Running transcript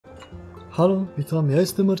Halo, witam, ja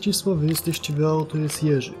jestem Marcisław, wy jesteście Miłego, to jest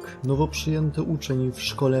Jerzyk, nowo przyjęty uczeń w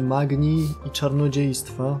szkole magii i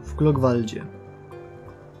czarnodziejstwa w Glogwaldzie.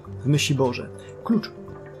 W Mysiborze. Klucz.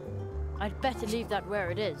 I'd better leave that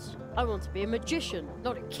where it is. I want to be a magician,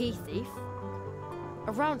 not a key thief.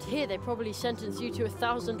 Around here they probably sentence you to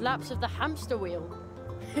 1,000 laps of the hamster wheel.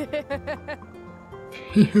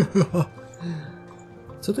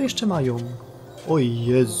 Co to jeszcze mają? Oj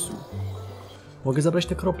Jezu. Mogę zabrać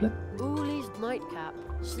te krople? Nightcap,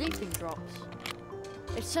 sleeping drops.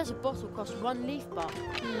 It says a bottle costs 1 leaf buck.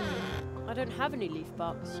 I don't have any leaf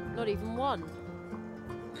bucks, not even one.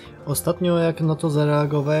 Ostatnio jak na to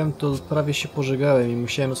zareagowałem, to prawie się pożegałem i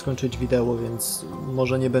musiałem skończyć wideo, więc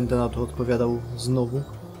może nie będę na to odpowiadał znowu.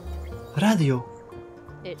 Radio!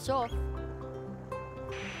 It's off.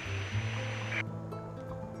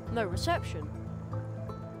 No reception.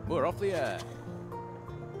 We're off the air.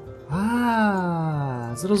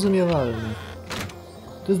 Zrozumiewalne.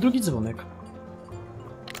 To jest drugi dzwonek.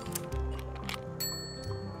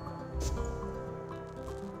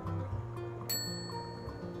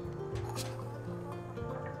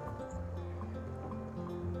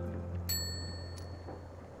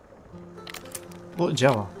 O,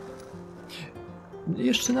 działa.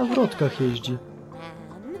 Jeszcze na wrotkach jeździ.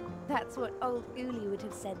 That's what old Uli would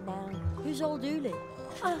have said now. Who's old Uli?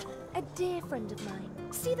 A dear friend of mine.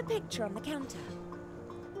 See the picture on the counter?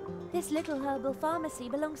 This little herbal pharmacy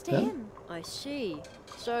belongs to him. I see.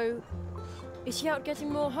 So, is he out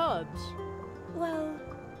getting more herbs? Well,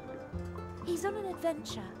 he's on an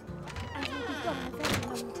adventure, and he'll be gone a very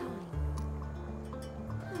long time.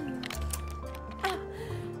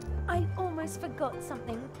 I almost forgot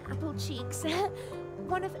something, Apple Cheeks.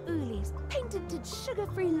 One of Uli's patented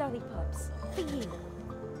sugar-free lollipops for you.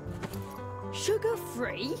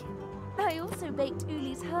 Sugar-free? I also baked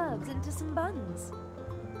Uli's herbs into some buns.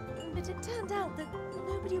 But it turned out that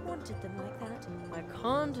nobody wanted them like that. I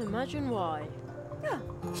can't imagine why.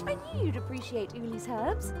 I knew you'd appreciate Uli's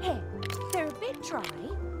herbs. Here, they're a bit dry,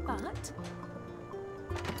 but...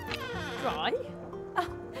 Dry?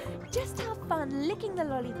 Just have fun licking the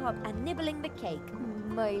lollipop and nibbling the cake.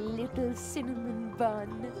 My little cinnamon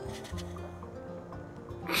bun.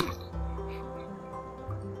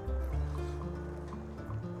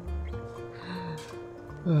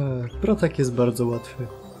 Protek jest bardzo łatwy.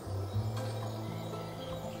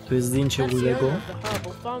 To jest zdjęcie Miłego.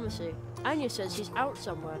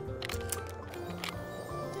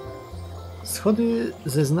 Schody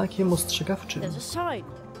ze znakiem ostrzegawczym.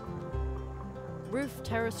 Roof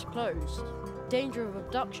terrace closed. Danger of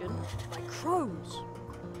abduction by crows.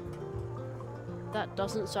 That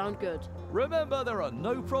doesn't sound good. Remember, there are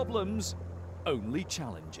no problems, only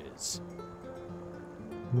challenges.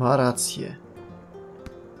 Ma rację.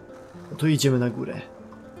 No to idziemy na górę.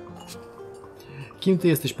 Kim ty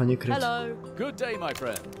jesteś, panie Kryt? Hello. Good day, my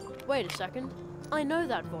friend. Wait a second. I know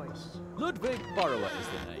that voice. Ludwig Borrower is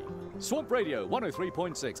the name. Swamp Radio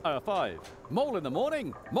 103.6, 5. Mole in the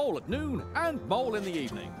morning, mole at noon, and mole in the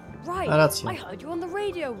evening. Right. Rację. I heard you on the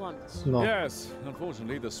radio once. No. Yes,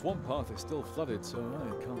 unfortunately the swamp path is still flooded, so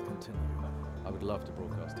I can't continue. I would love to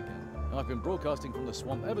broadcast again. I've been broadcasting from the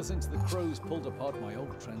swamp ever since the crows pulled apart my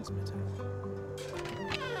old transmitter.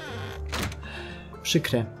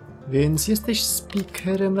 Przykre. Więc jesteś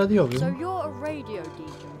speakerem radiowym. So you're a radio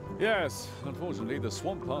DJ. Yes, unfortunately the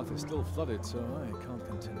swamp path is still flooded, so I can't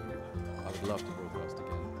continue. I would love to broadcast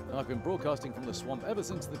again. I've been broadcasting from the swamp ever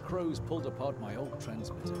since the crows pulled apart my old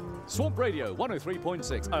transmitter. Swamp Radio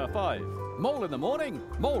 103.6, 5. Mole in the morning,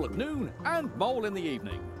 mole at noon, and mole in the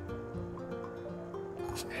evening.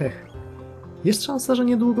 Hech. Jest szansa, że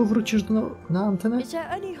niedługo wrócisz na antenę? Is there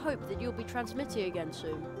any hope that you'll be transmitting again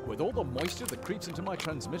soon? With all the moisture that creeps into my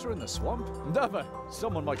transmitter in the swamp? Never!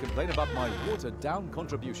 Someone might complain about my watered-down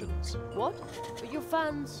contributions. What? But your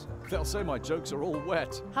fans... They'll say my jokes are all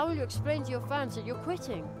wet. How will you explain to your fans that you're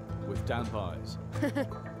quitting? With damp eyes.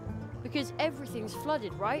 Because everything's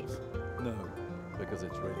flooded, right? No, because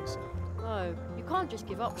it's really sad. Oh, you can't just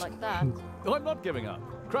give up like that. I'm not giving up.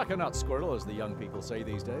 Crack a nut, squirrel, as the young people say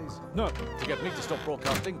these days. No, to get me to stop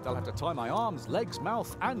broadcasting, they'll have to tie my arms, legs,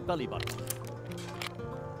 mouth, and belly button.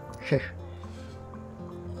 Hech.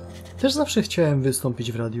 Też zawsze chciałem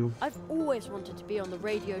wystąpić w radiu. I've always wanted to be on the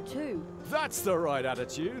radio too. That's the right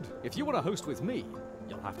attitude. If you want to host with me,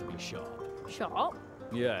 you'll have to be sharp. Sharp?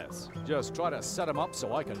 Yes, just try to set him up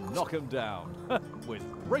so I can knock him down. With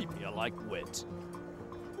rapier-like wit.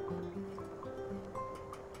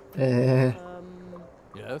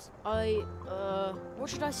 Yes? What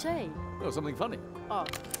should I say? Oh, something funny. Oh.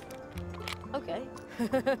 Okay.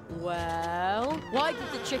 Well, why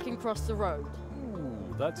did the chicken cross the road? Ooh,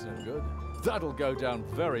 that's no good. That'll go down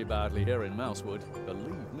very badly here in Mousewood,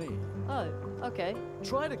 believe me. Oh, okay.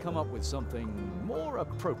 Try to come up with something more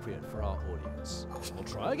appropriate for our audience. We'll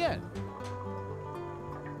try again.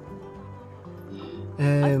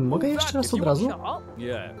 Mogę jeszcze raz od razu? Shut up.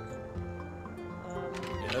 Yeah.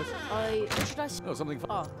 Yes? Should I No, something fun.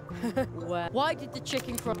 Oh. Where? Why did the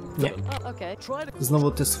chicken cry? Nie. Oh, okay. Try to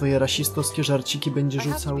Znowu te swoje rasistowskie żarciki będzie I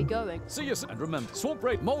have to rzucał. be going. see you soon. And remember, swamp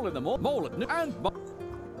raid, mole in the mole at and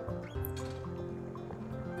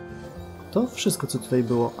To wszystko, co tutaj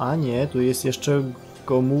było. A nie, tu jest jeszcze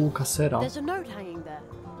komuł kasera. There's a note hanging there.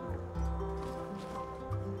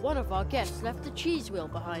 One of our guests left the cheese wheel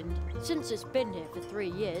behind. Since it's been here for 3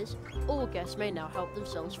 years, all guests may now help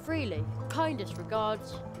themselves freely. Kindest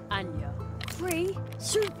regards, Anya. Free?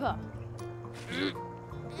 Super!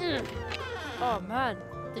 Oh man,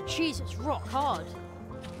 the cheese is rock hard.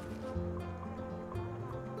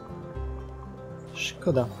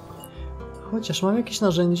 Szkoda. Chociaż mam jakieś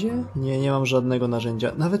narzędzie? Nie, nie mam żadnego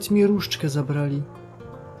narzędzia. Nawet mi różdżkę zabrali.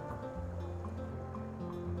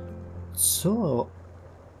 Co?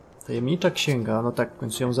 Tajemnicza księga. No tak, w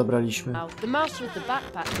końcu ją zabraliśmy. Now, the mouse with the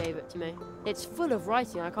backpack gave it to me. It's full of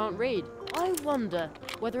writing I can't read. I wonder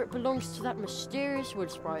whether it belongs to that mysterious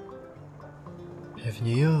wood sprite.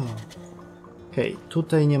 Pewnie ja. Okej,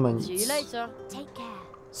 tutaj nie ma See you nic. later. Take care.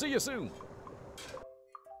 see you soon.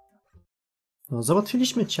 No,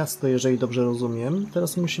 załatwiliśmy ciasto, jeżeli dobrze rozumiem.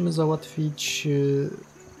 Teraz musimy załatwić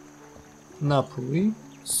napój,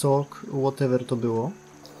 sok, whatever to było.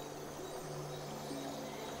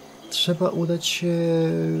 Trzeba udać się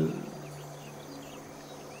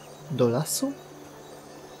do lasu?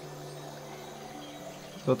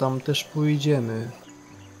 To tam też pójdziemy.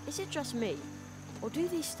 Is it just me? Or do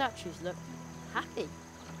these statues look happy?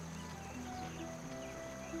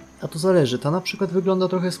 A to zależy. Ta na przykład wygląda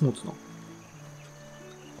trochę smutno.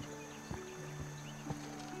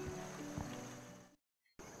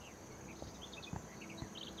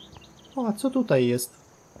 O, a co tutaj jest?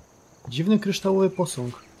 Dziwny kryształowy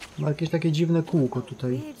posąg. Ma jakieś takie dziwne kółko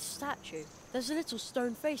tutaj. Weird statue. There's a little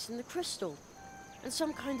stone face in the crystal. And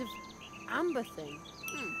some kind of amber thing.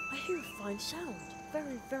 I hear a fine sound.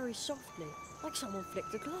 Very, very softly. Like someone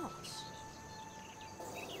flicked a glass.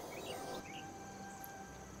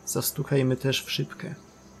 Zastukajmy też w szybkę.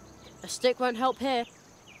 A stick won't help here.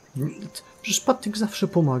 Przecież patyk zawsze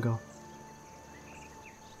pomaga.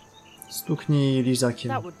 Stuknij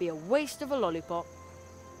lizakiem. That would be a waste of a lollipop.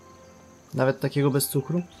 Nawet takiego bez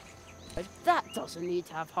cukru? But that doesn't need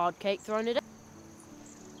to have hard cake thrown in it.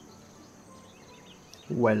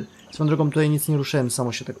 Well. Swoją drogą tutaj nic nie ruszyłem,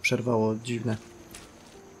 samo się tak przerwało. Dziwne.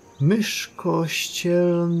 Mysz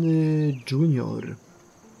kościelny junior.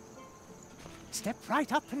 Step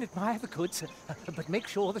right up and admire the goods, but make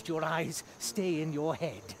sure that your eyes stay in your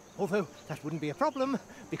head. Although that wouldn't be a problem,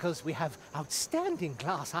 because we have outstanding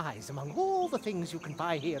glass eyes among all the things you can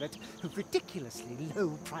buy here at ridiculously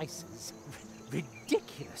low prices.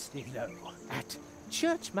 Ridiculously low. At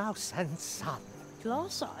Church Mouse and Son.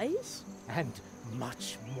 Glass eyes? And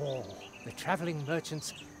much more. The travelling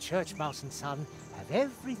merchants, Church Mouse and Son, have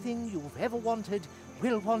everything you've ever wanted,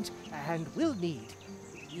 will want, and will need.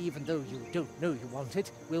 Even though you don't know you want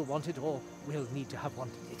it, will want it, or will need to have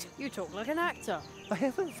wanted it. You talk like an actor.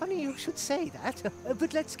 Well, funny you should say that,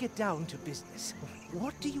 but let's get down to business.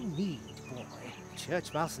 What do you need, boy?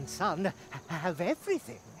 Church Mouse and Son have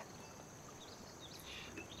everything.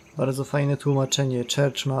 Bardzo fajne tłumaczenie.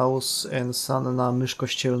 Church Mouse and Son na mysz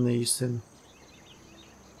kościelny i syn.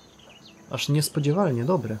 Aż niespodziewalnie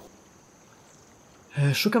dobre.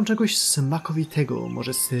 Szukam czegoś smakowitego.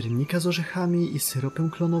 Może sernika z orzechami i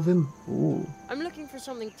syropem klonowym? I'm looking for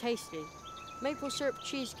something tasty. Maple syrup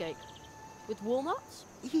cheesecake. With walnuts?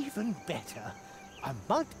 Even better. A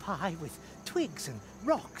mud pie with twigs and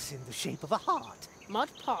rocks in the shape of a heart. Mud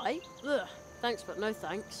pie? Ugh. Thanks, but no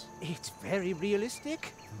thanks. It's very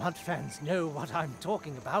realistic. Mud fans know what I'm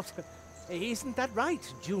talking about. Isn't that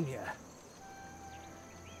right, Junior?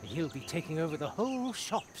 He'll be taking over the whole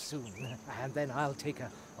shop soon, and then I'll take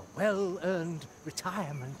a well-earned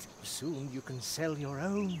retirement. Soon you can sell your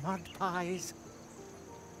own mud pies.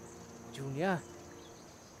 Junior?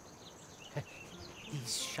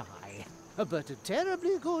 He's shy, but a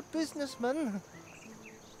terribly good businessman.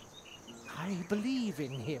 I believe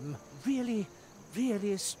in him, really,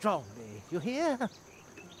 really strongly. You hear?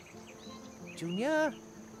 Junior?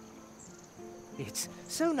 It's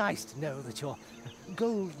so nice to know that your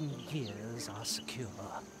golden years are secure.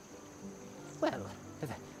 Well,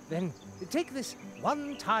 then take this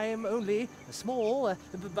one time only, a small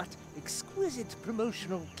but exquisite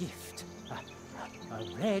promotional gift. A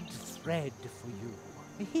red thread for you.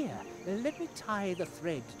 Here, let me tie the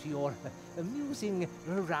thread to your amusing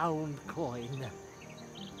round coin.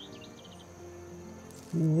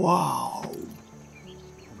 Wow!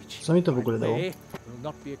 Which, Co mi to w by ogóle the dało? way, will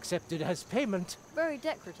not be accepted as payment. Very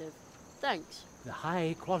decorative. Thanks. The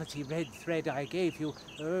high-quality red thread I gave you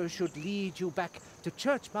should lead you back to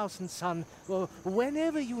Church Mouse and Son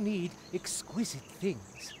whenever you need exquisite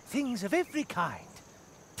things. Things of every kind.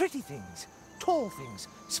 Pretty things, tall things,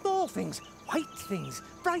 small things, white things,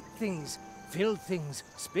 bright things, filled things,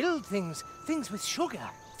 spilled things, things with sugar,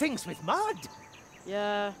 things with mud,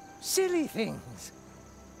 Yeah, silly things.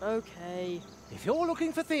 okay. If you're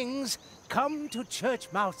looking for things, come to Church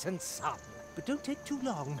Mouse and Son. But don't take too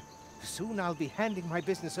long. Soon I'll be handing my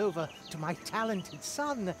business over to my talented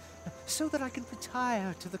son, so that I can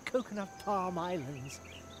retire to the Coconut Palm Islands.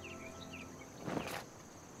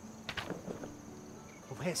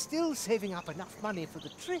 We're still saving up enough money for the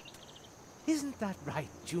trip. Isn't that right,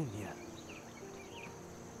 Junior?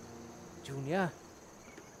 Junior?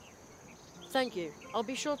 Thank you. I'll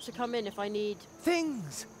be sure to come in if I need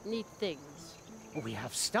Things! things. We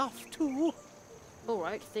have stuff, too. All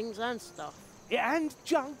right, things and stuff. And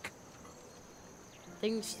junk.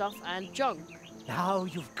 Things, stuff, and junk. Now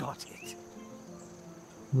you've got it.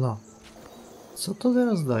 No. Co to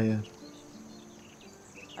teraz daje?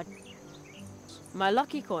 My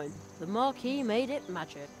lucky coin. The marquee made it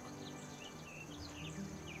magic.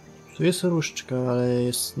 Tu jest różdżka, ale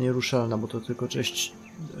jest nieruszalna, bo to tylko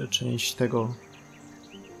część tego.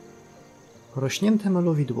 Rośnięte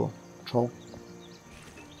malowidło. Czo.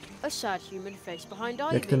 A sad human face behind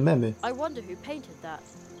Jak te ivy. memy. I wonder who painted that.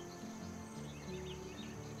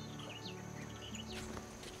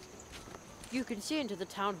 You can see into the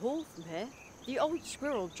town hall from here. The old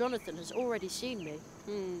squirrel Jonathan has already seen me.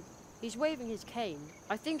 He's waving his cane.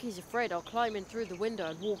 I think he's afraid I'll climb in through the window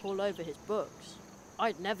and walk all over his books.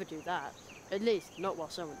 I'd never do that. At least, not while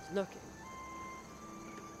someone's looking.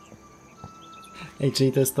 Ej,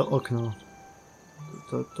 czyli to jest to okno.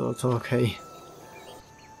 To okej.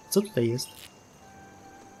 Co tutaj jest?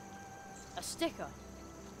 A sticker.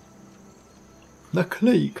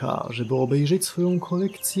 Naklejka. Żeby obejrzeć swoją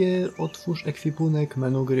kolekcję, otwórz ekwipunek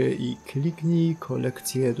menu gry i kliknij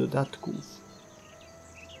kolekcję dodatków.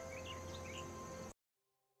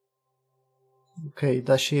 Okej,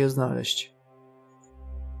 da się je znaleźć.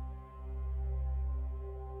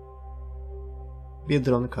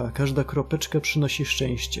 Biedronka. Każda kropeczka przynosi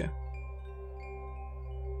szczęście.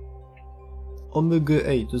 Omygy,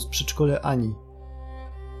 ej, to jest przedszkole Ani.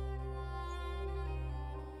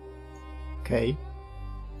 Okej.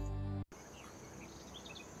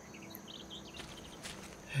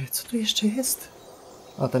 Co tu jeszcze jest?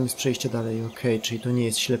 A, tam jest przejście dalej, okej, czyli to nie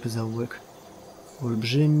jest ślepy zaułek.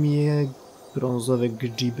 Olbrzymie, brązowe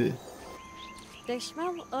grzyby. They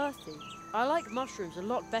smell earthy. I like mushrooms a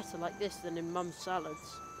lot better like this than in Mum's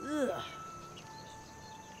salads. Ugh.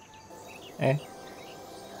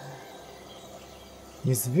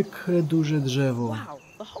 Niezwykle duże drzewo. Wow,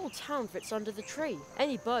 the whole town fits under the tree.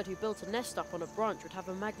 Any bird who built a nest up on a branch would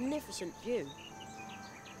have a magnificent view.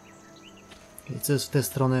 Okej, co jest w tę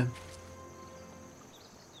stronę?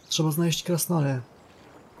 Trzeba znaleźć krasnale.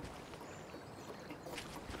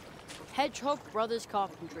 Hedgehog Brothers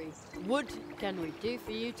Carpentry. What can we do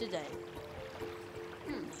for you today?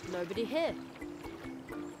 Nobody here.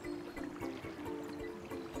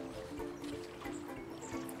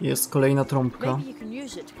 Jest kolejna trąbka. Maybe you can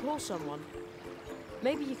use it to call someone.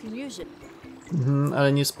 Maybe you can use it.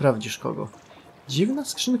 Ale nie sprawdzisz kogo. Dziwna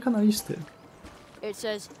skrzynka na listy. It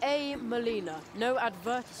says A. Molina. No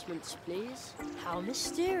advertisements, please. How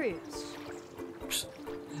mysterious.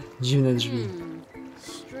 Dziwne drzwi.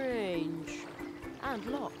 Strange. And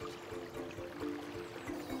locked.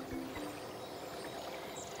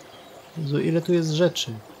 Jezu, ile tu jest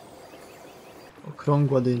rzeczy.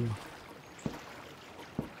 Okrągła dynia.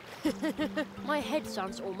 My head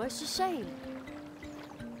sounds almost the same.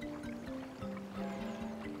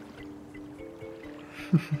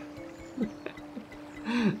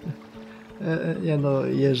 Nie no,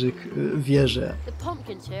 Jerzyk, wierzę. The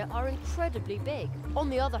pumpkins here are incredibly big. On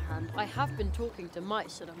the other hand, I have been talking to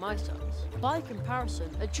mice that are my size. By comparison,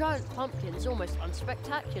 a giant pumpkin is almost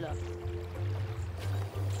unspectacular.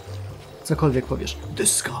 Cokolwiek powiesz.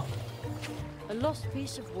 Dyska. A lost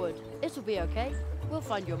piece of wood. It'll be okay.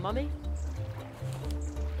 We'll find your mummy.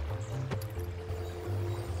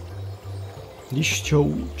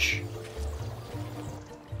 Liściołódź.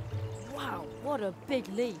 Wow, what a big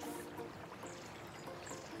leaf.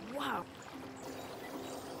 Wow.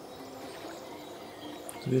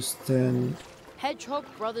 Tu jest ten... Hedgehog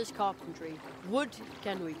Brothers Carpentry. What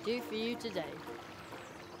can we do for you today?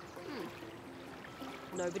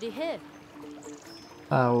 nobody here.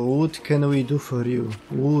 What can we do for you?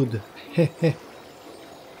 Wood. Hehe.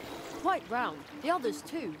 Quite round. The others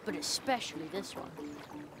too, but especially this one.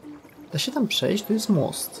 Da się tam przejść? To jest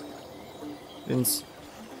most. Więc...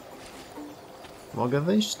 mogę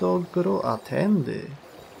wejść do a tędy.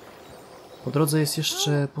 Po drodze jest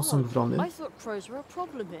jeszcze posąg wrony. I thought crows were a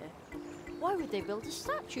problem here. Why would they build a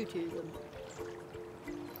statue to them?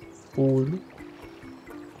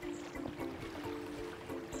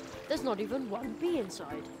 There's not even one bee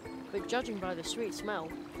inside. But judging by the sweet smell,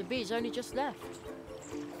 the bee's only just left.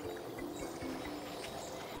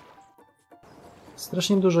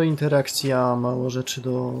 Strasznie dużo interakcji, a mało rzeczy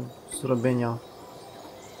do zrobienia.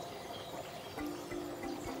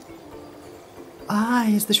 A,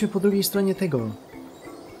 jesteśmy po drugiej stronie tego.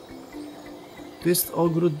 Tu jest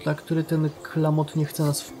ogród, na który ten klamot nie chce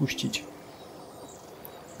nas wpuścić.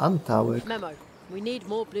 Antałek. Memo. We need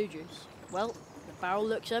more blue juice. Well, the barrel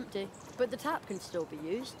looks empty, but the tap can still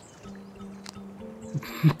be used.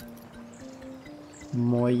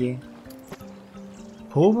 Moje.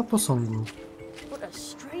 Połowa posągu. What a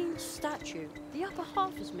strange statue. The upper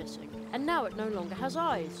half is missing, and now it no longer has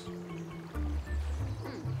eyes.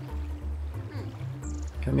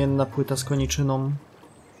 Kamienna płyta z koniczyną.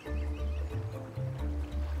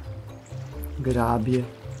 Grabie.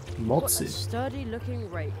 Mocy. What a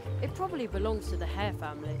sturdy-looking rake. It probably belongs to the hare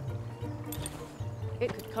family.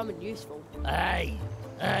 It could come in useful. Hey,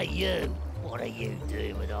 you! What are you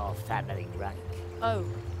doing with our family rake? Oh,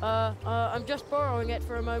 I'm just borrowing it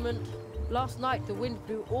for a moment. Last night the wind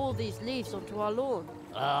blew all these leaves onto our lawn.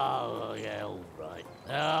 Oh, yeah, all right.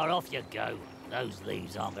 Oh, off you go. Those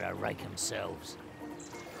leaves aren't gonna rake themselves.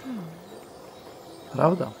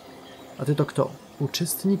 Prawda? A ty to kto?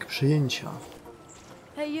 Uczestnik przyjęcia.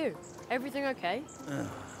 Hey you, everything okay?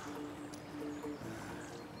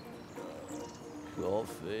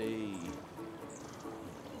 Coffee.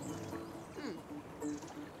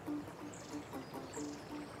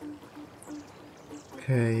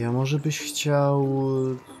 Okej, a może byś chciał...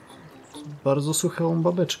 bardzo suchą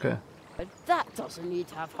babeczkę. But that doesn't need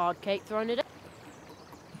to have hard cake thrown in it.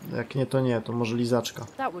 Jak nie, to nie, to może lizaczka.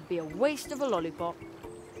 That would be a waste of a lollipop.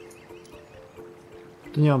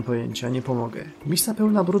 To nie mam pojęcia, nie pomogę. Misa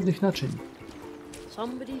pełna brudnych naczyń.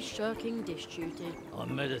 Somebody's shirking dish duty.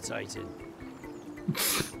 I'm meditating.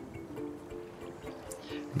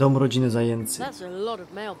 Dom rodziny zajęcy. That's a lot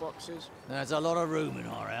of mailboxes. There's a lot of room in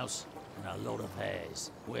our house, and a lot of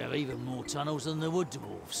hares. We have even more tunnels than the wood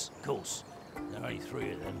dwarfs. Of course, there are only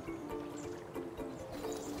 3 of them.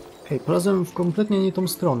 Hej, polazłem w kompletnie nie tą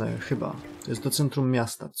stronę, chyba. To jest do centrum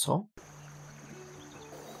miasta, co?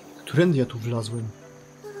 Którędy ja tu wlazłem?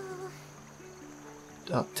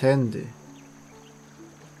 A, tędy.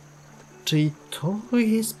 Czyli to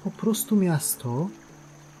jest po prostu miasto?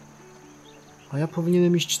 A ja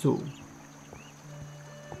powinienem iść tu.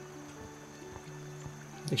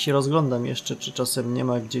 Jak się rozglądam jeszcze, czy czasem nie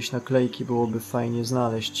ma gdzieś naklejki, byłoby fajnie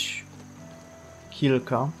znaleźć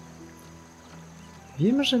kilka.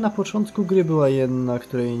 Wiem, że na początku gry była jedna,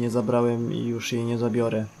 której nie zabrałem i już jej nie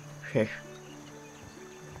zabiorę. Hech.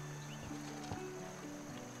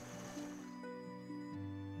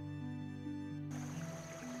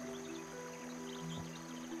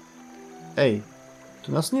 Ej,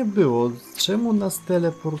 tu nas nie było. Czemu nas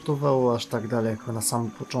teleportowało aż tak daleko na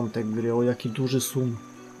sam początek gry? O, jaki duży sum.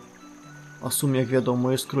 A sum, jak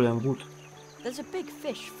wiadomo, jest królem wód. There's a big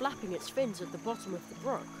fish flapping its fins at the bottom of the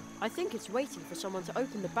brook. I think it's waiting for someone to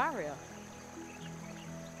open the barrier.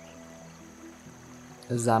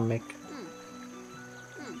 Zamek.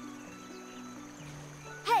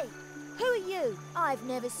 Hey, who are you? I've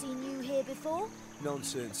never seen you here before.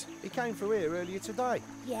 Nonsense. He came through here earlier today.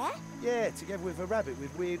 Yeah? Yeah, together with a rabbit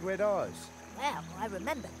with weird red eyes. Well, I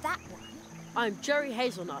remember that one. I'm Jerry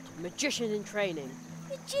Hazelnut, magician in training.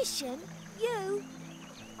 Magician? You?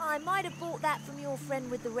 I might have bought that from your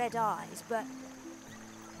friend with the red eyes, but...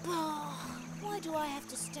 Oh, why do I have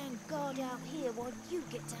to stand guard out here while you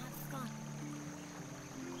get to have fun?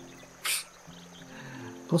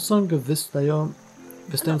 Posąg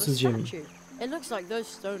wystający z ziemi. Statue. It looks like those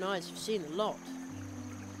stone eyes have seen a lot.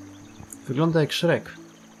 Wygląda jak Shrek,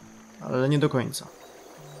 ale nie do końca.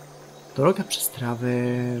 Droga przez trawę,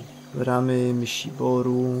 bramy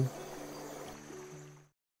Mysiboru.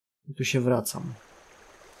 I tu się wracam.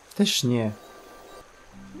 Też nie.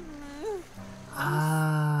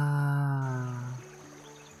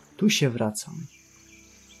 Tu się wracam.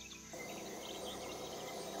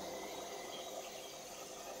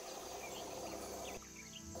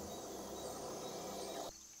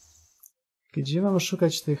 Gdzie mam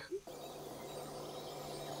szukać tych...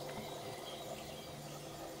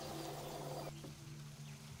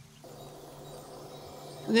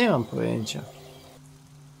 Nie mam pojęcia.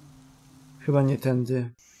 Chyba nie tędy.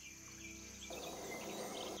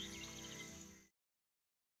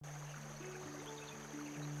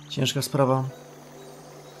 Ciężka sprawa.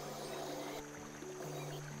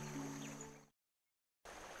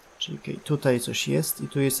 Czyli okej, tutaj coś jest i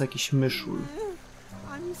tu jest jakiś myszul.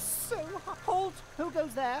 I'm so hold. Who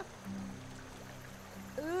goes there?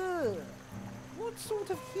 Ugh. What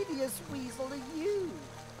sort of hideous weasel are you?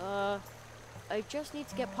 I just need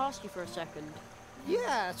to get past you for a second.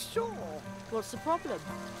 Yeah, sure. What's the problem?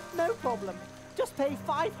 No problem. Just pay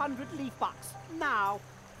 500 leaf bucks now.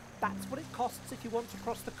 That's what it costs if you want to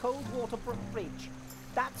cross the cold water bridge.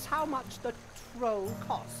 That's how much the troll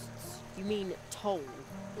costs. You mean toll?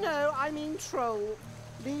 No, I mean troll.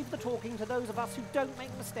 Leave the talking to those of us who don't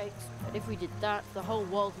make mistakes. And if we did that, the whole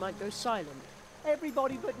world might go silent.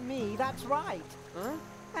 Everybody but me, that's right. Huh?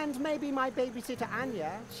 And maybe my babysitter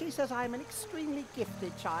Anya. She says I'm an extremely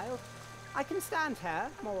gifted child. I can stand her,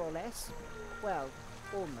 more or less. Well,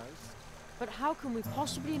 almost. But how can we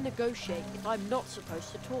possibly negotiate if I'm not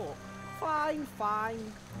supposed to talk? Fine,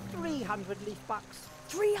 fine. 300 leaf bucks.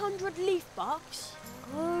 300 leaf bucks?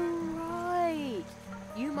 Oh, right.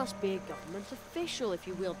 You must be a government official if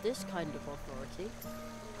you wield this kind of authority.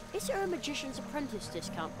 Is there a magician's apprentice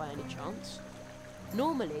discount by any chance?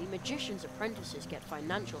 Normally, magician's apprentices get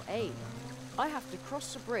financial aid. I have to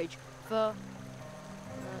cross the bridge for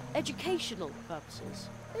educational purposes.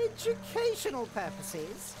 Educational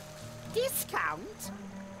purposes? Discount?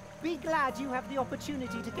 Be glad you have the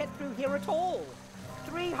opportunity to get through here at all.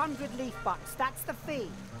 300 leaf bucks, that's the fee.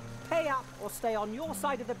 Pay up or stay on your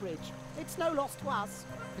side of the bridge. It's no loss to us.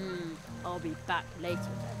 I'll be back later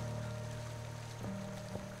then.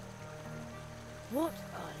 What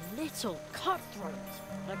a little cutthroat!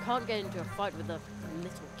 I can't get into a fight with a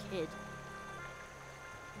little kid.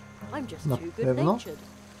 I'm just too good-natured.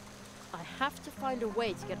 I have to find a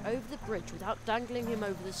way to get over the bridge without dangling him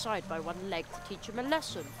over the side by one leg to teach him a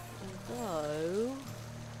lesson. Although...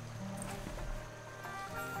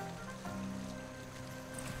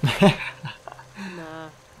 Nah.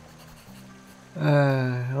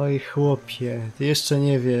 Oj chłopie, ty jeszcze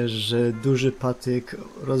nie wiesz, że duży patyk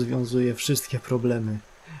rozwiązuje wszystkie problemy.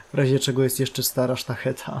 W razie czego jest jeszcze stara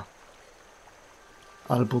sztacheta.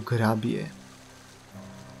 Albo grabie.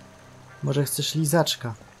 Może chcesz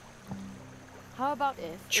lizaczka? How about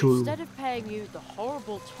if, Ciul. instead of paying you the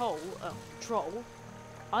horrible troll,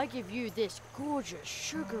 I give you this gorgeous,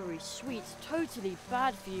 sugary, sweet, totally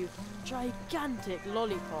bad for you, gigantic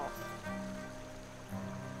lollipop.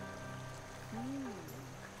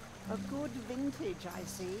 A good vintage, I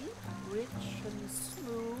see. Rich and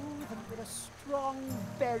smooth and with a strong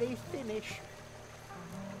berry finish.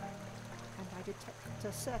 And I detect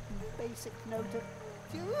a certain basic note of...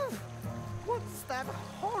 Ugh, what's that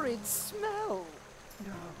horrid smell?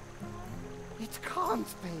 No, it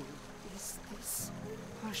can't be. Is this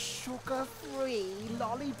a sugar-free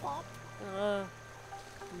lollipop?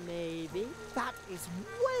 Maybe. That is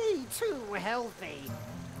way too healthy.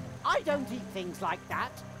 I don't eat things like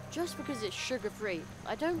that. Just because it's sugar-free,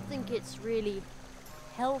 I don't think it's really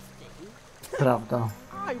healthy. Prawda.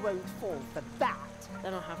 I won't fall for that.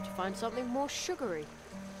 Then I'll have to find something more sugary.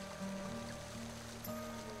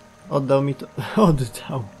 Oddał mi to...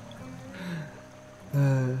 Oddał.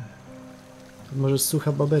 To może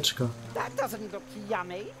sucha babeczka. That doesn't look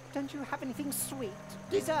yummy. Don't you have anything sweet?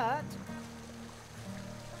 Dessert?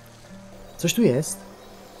 Coś tu jest?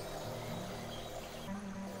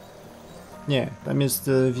 Nie, tam jest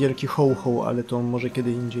wielki ho-ho, ale to może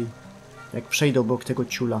kiedy indziej. Jak przejdę obok tego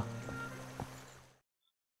ciula.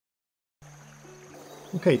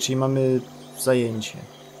 Okej, czyli mamy zajęcie.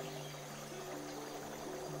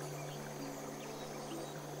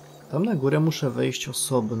 Tam na górę muszę wejść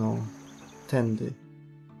osobno. Tędy.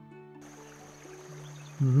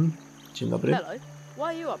 Dzień dobry. Hello. Why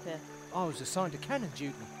are you up here? I was assigned to cannon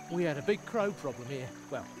duty. We had a big crow problem here.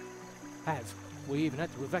 Well, have. We even had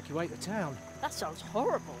to evacuate the town. That sounds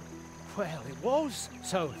horrible. Well, it was.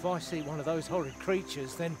 So if I see one of those horrid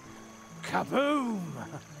creatures, then kaboom!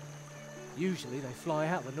 Usually they fly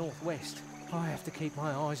out the northwest. I have to keep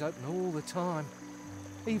my eyes open all the time,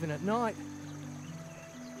 even at night.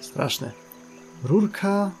 Straszne.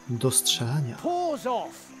 Rurka do strzelania. Paws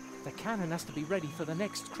off! The cannon has to be ready for the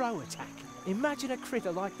next crow attack. Imagine a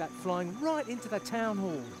critter like that flying right into the town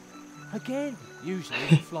hall. Again, usually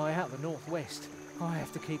they fly out the northwest. I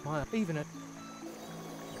have to keep my even at...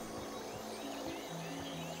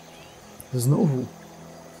 Znowu.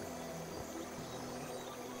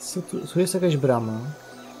 Co tu? Tu jest jakaś brama.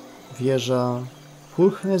 Wieża.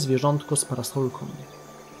 Pulchne zwierzątko z parasolką.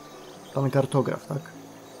 Pan kartograf, tak?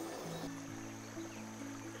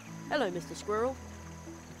 Hello, Mr. Squirrel.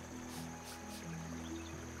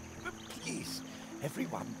 Please,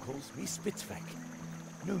 everyone calls me Spitzweg.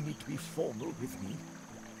 No need to be formal with me.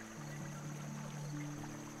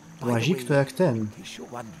 By the Łazik to way, jak ten, in case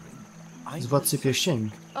you're wondering, I'm z Władcy Pierścieni.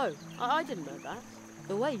 Oh, I didn't know that.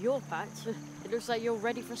 The way you're packed, it looks like you're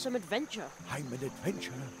ready for some adventure. I'm an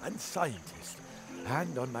adventurer and scientist,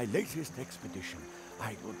 and on my latest expedition,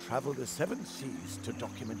 I will travel the 7 seas to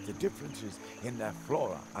document the differences in their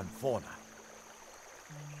flora and fauna.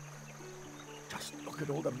 Just look at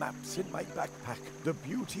all the maps in my backpack. The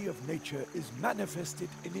beauty of nature is manifested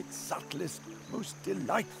in its subtlest, most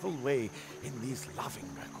delightful way in these loving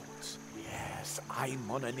records. Yes, I'm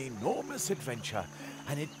on an enormous adventure,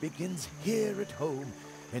 and it begins here at home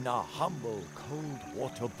in our humble cold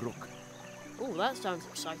water brook. Oh, that sounds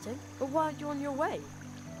exciting. But why aren't you on your way?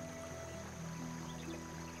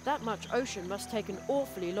 That much ocean must take an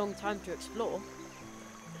awfully long time to explore.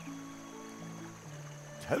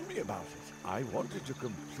 Tell me about it. I wanted to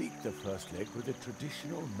complete the first leg with a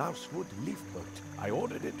traditional mousewood leaf boat. I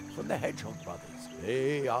ordered it from the Hedgehog brothers.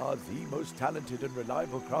 They are the most talented and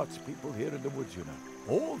reliable craftspeople here in the woods, you know.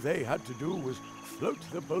 All they had to do was float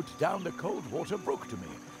the boat down the cold water brook to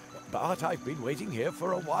me. But I've been waiting here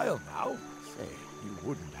for a while now. Say, you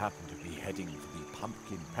wouldn't happen to be heading for the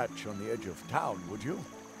pumpkin patch on the edge of town, would you?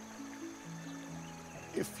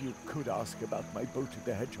 If you could ask about my boat at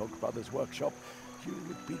the Hedgehog brothers workshop, you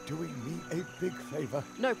would be doing me a big favor.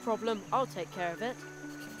 No problem, I'll take care of it.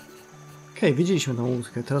 Okej, widzieliśmy tą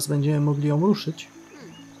łódkę, teraz będziemy mogli ją ruszyć.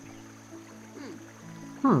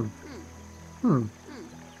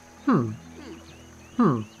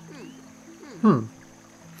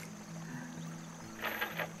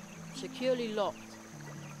 Securely locked.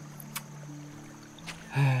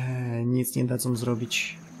 Nic nie dadzą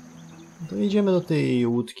zrobić. To idziemy do tej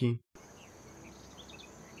łódki.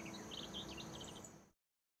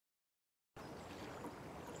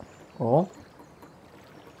 O!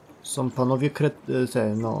 Są panowie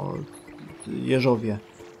jeżowie.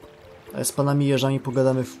 Ale z panami jeżami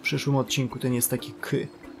pogadamy w przyszłym odcinku, ten jest taki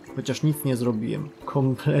Chociaż nic nie zrobiłem.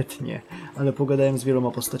 Kompletnie. Ale pogadałem z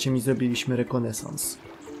wieloma postaciami i zrobiliśmy rekonesans.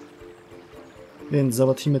 Więc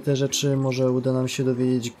załatwimy te rzeczy, może uda nam się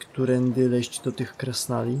dowiedzieć, którędy leźć do tych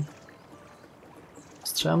krasnali.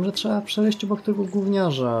 Strzelam, że trzeba przeleźć obok tego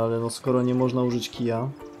gówniarza, ale no skoro nie można użyć kija,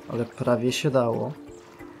 ale prawie się dało.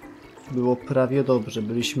 Było prawie dobrze,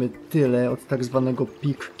 byliśmy tyle od tak zwanego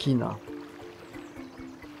peak kina.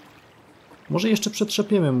 Może jeszcze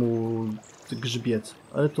przetrzepiemy mu grzbiet,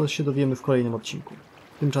 ale to się dowiemy w kolejnym odcinku.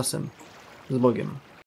 Tymczasem, z Bogiem.